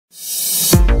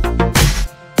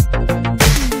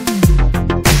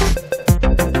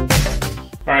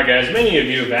Alright guys, many of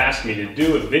you have asked me to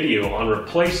do a video on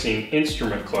replacing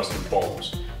instrument cluster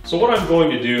bulbs. So what I'm going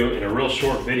to do in a real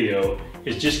short video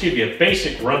is just give you a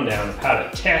basic rundown of how to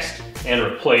test and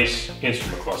replace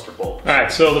instrument cluster bulbs.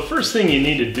 Alright, so the first thing you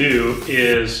need to do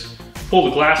is pull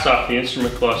the glass off the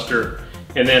instrument cluster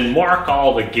and then mark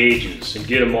all the gauges and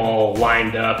get them all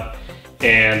lined up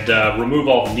and remove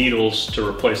all the needles to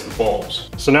replace the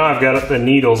bulbs. So now I've got the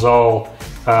needles all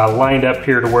lined up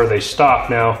here to where they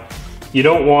stop. Now, you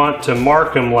don't want to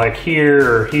mark them like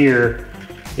here or here.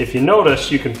 If you notice,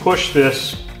 you can push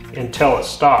this until it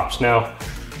stops. Now,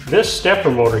 this stepper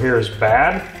motor here is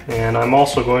bad, and I'm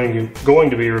also going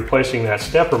to be replacing that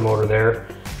stepper motor there.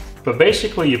 But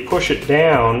basically, you push it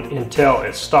down until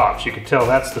it stops. You can tell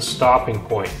that's the stopping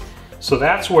point. So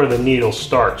that's where the needle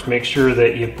starts. Make sure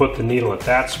that you put the needle at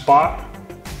that spot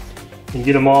and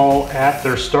get them all at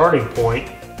their starting point.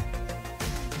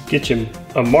 Get you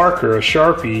a marker, a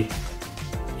Sharpie,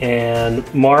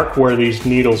 and mark where these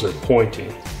needles are pointing.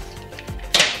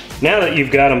 Now that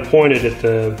you've got them pointed at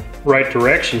the right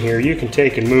direction here, you can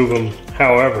take and move them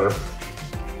however.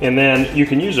 And then you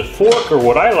can use a fork, or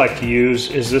what I like to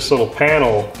use is this little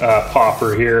panel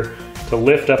popper here to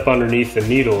lift up underneath the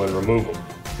needle and remove them.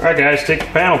 Alright guys, take the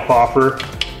panel popper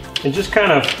and just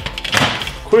kind of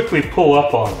quickly pull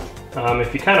up on them.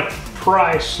 If you kind of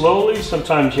pry slowly,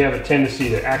 sometimes you have a tendency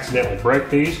to accidentally break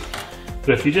these.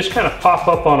 But if you just kind of pop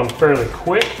up on them fairly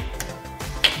quick,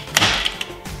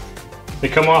 they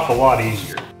come off a lot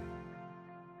easier.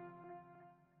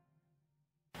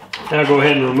 Now go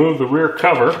ahead and remove the rear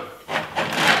cover.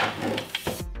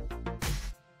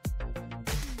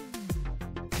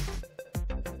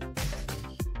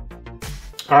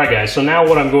 Alright guys, so now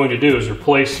what I'm going to do is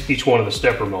replace each one of the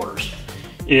stepper motors.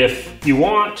 If you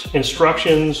want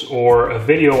instructions or a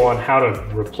video on how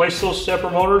to replace those stepper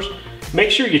motors, make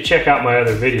sure you check out my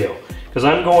other video, because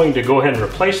I'm going to go ahead and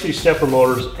replace these stepper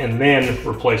motors and then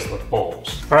replace the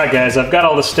bulbs. Alright guys, I've got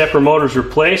all the stepper motors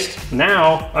replaced.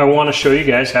 Now I want to show you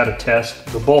guys how to test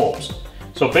the bulbs.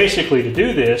 So basically, to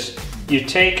do this, you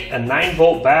take a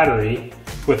 9-volt battery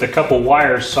with a couple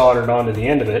wires soldered onto the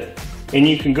end of it, and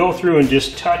you can go through and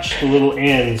just touch the little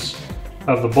ends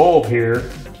of the bulb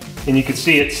here, and you can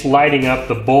see it's lighting up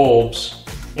the bulbs,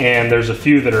 and there's a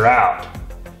few that are out.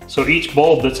 So each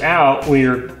bulb that's out,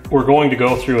 we're going to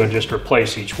go through and just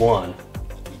replace each one.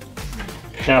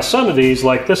 Now some of these,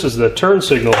 like this is the turn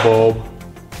signal bulb,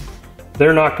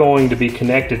 they're not going to be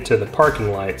connected to the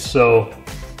parking lights, so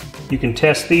you can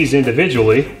test these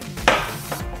individually.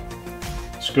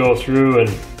 Let's go through and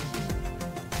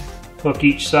hook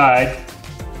each side.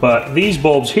 But these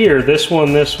bulbs here, this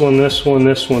one, this one, this one,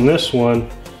 this one, this one,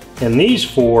 and these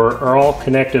 4 are all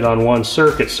connected on one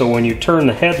circuit, so when you turn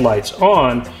the headlights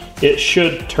on, it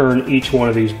should turn each one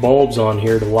of these bulbs on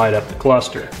here to light up the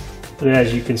cluster. And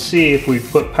as you can see, if we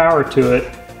put power to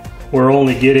it, we're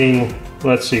only getting,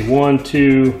 let's see, 1,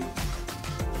 2,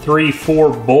 3, 4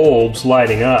 bulbs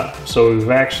lighting up. So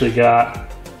we've actually got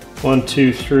 1,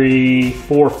 2, 3,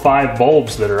 4, 5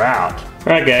 bulbs that are out.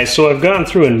 Alright guys, so I've gone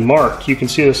through and marked. You can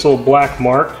see this little black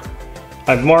mark.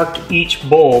 I've marked each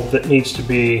bulb that needs to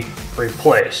be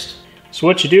replaced. So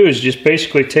what you do is just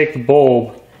basically take the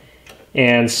bulb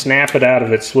and snap it out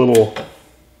of its little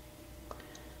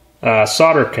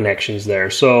solder connections there.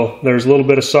 So there's a little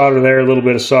bit of solder there, a little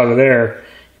bit of solder there.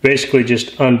 Basically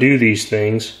just undo these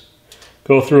things.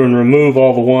 Go through and remove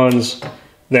all the ones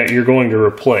that you're going to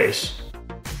replace.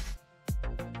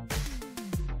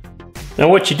 Now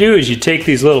what you do is you take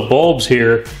these little bulbs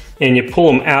here and you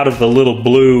pull them out of the little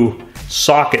blue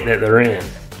socket that they're in.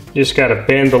 You just got to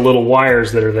bend the little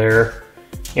wires that are there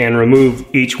and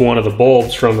remove each one of the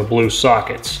bulbs from the blue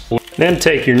sockets. Then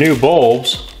take your new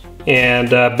bulbs and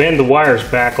bend the wires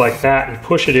back like that and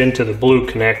push it into the blue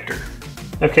connector.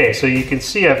 Okay, so you can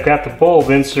see I've got the bulb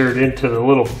inserted into the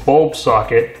little bulb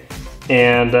socket,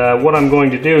 and what I'm going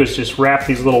to do is just wrap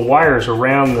these little wires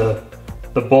around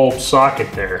the bulb socket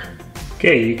there.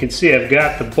 Okay, you can see I've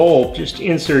got the bulb just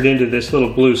inserted into this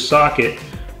little blue socket.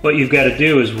 What you've got to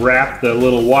do is wrap the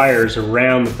little wires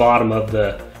around the bottom of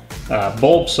the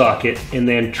bulb socket and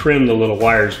then trim the little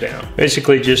wires down.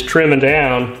 Basically just trim it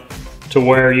down to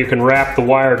where you can wrap the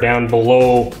wire down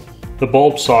below the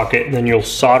bulb socket, and then you'll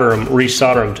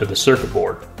resolder them to the circuit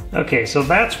board. Okay, so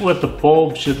that's what the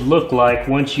bulb should look like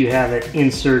once you have it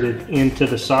inserted into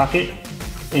the socket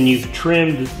and you've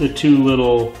trimmed the 2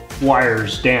 little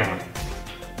wires down.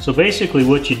 So basically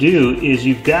what you do is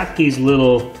you've got these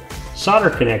little solder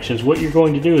connections. What you're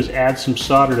going to do is add some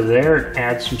solder to there and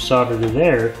add some solder to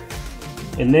there,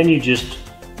 and then you just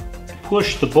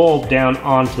push the bulb down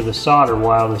onto the solder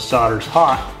while the solder's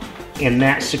hot, and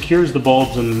that secures the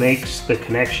bulbs and makes the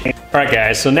connection. All right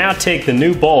guys, so now take the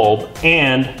new bulb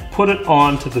and put it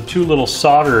onto the two little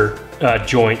solder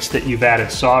joints that you've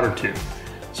added solder to.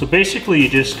 So basically you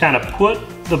just kind of put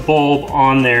the bulb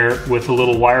on there with a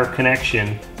little wire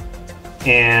connection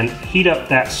and heat up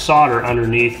that solder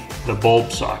underneath the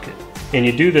bulb socket. And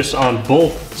you do this on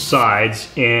both sides,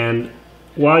 and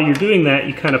while you're doing that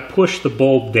you kind of push the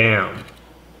bulb down.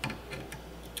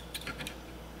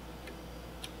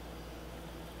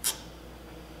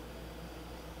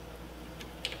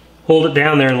 Hold it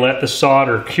down there and let the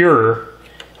solder cure,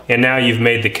 and now you've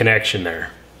made the connection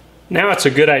there. Now it's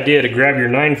a good idea to grab your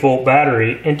 9-volt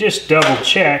battery and just double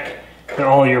check that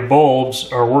all your bulbs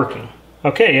are working.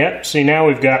 Okay, yep, see now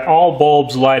we've got all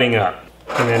bulbs lighting up.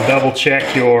 And then double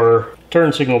check your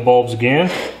turn signal bulbs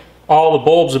again. All the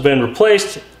bulbs have been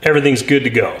replaced, everything's good to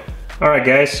go. Alright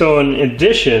guys, so in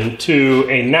addition to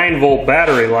a 9-volt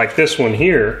battery like this one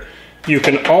here, you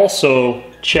can also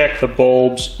check the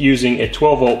bulbs using a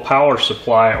 12-volt power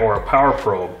supply or a power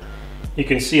probe. You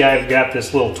can see I've got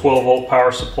this little 12-volt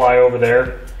power supply over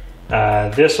there.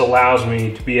 This allows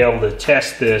me to be able to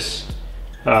test this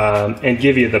and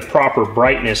give you the proper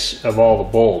brightness of all the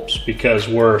bulbs, because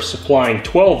we're supplying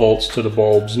 12 volts to the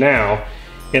bulbs now,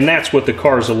 and that's what the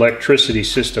car's electricity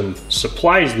system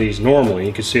supplies these normally.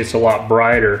 You can see it's a lot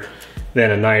brighter than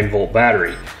a 9-volt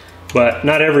battery. But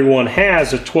not everyone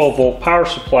has a 12-volt power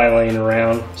supply laying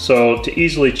around, so to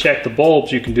easily check the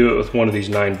bulbs you can do it with one of these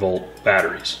 9-volt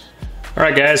batteries.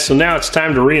 Alright guys, so now it's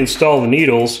time to reinstall the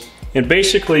needles, and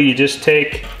basically you just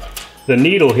take the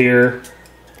needle here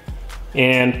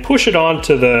and push it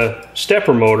onto the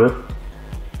stepper motor,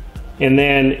 and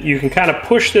then you can kind of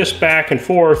push this back and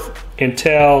forth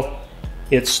until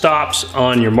it stops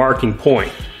on your marking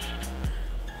point.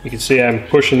 You can see I'm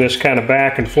pushing this kind of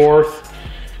back and forth,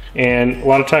 and a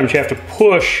lot of times you have to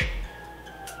push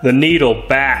the needle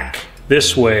back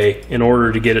this way in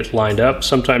order to get it lined up.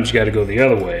 Sometimes you got to go the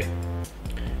other way.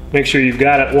 Make sure you've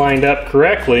got it lined up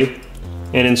correctly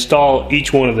and install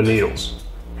each one of the needles.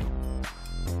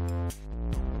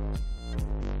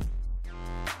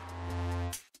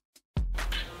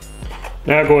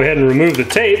 Now go ahead and remove the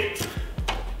tape.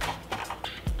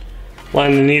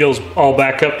 Line the needles all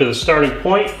back up to the starting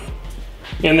point,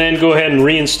 and then go ahead and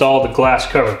reinstall the glass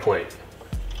cover plate.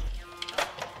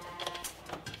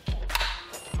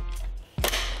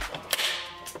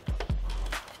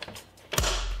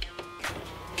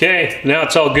 Okay, now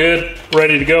it's all good,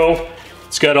 ready to go.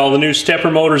 It's got all the new stepper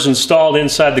motors installed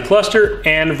inside the cluster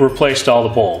and replaced all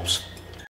the bulbs.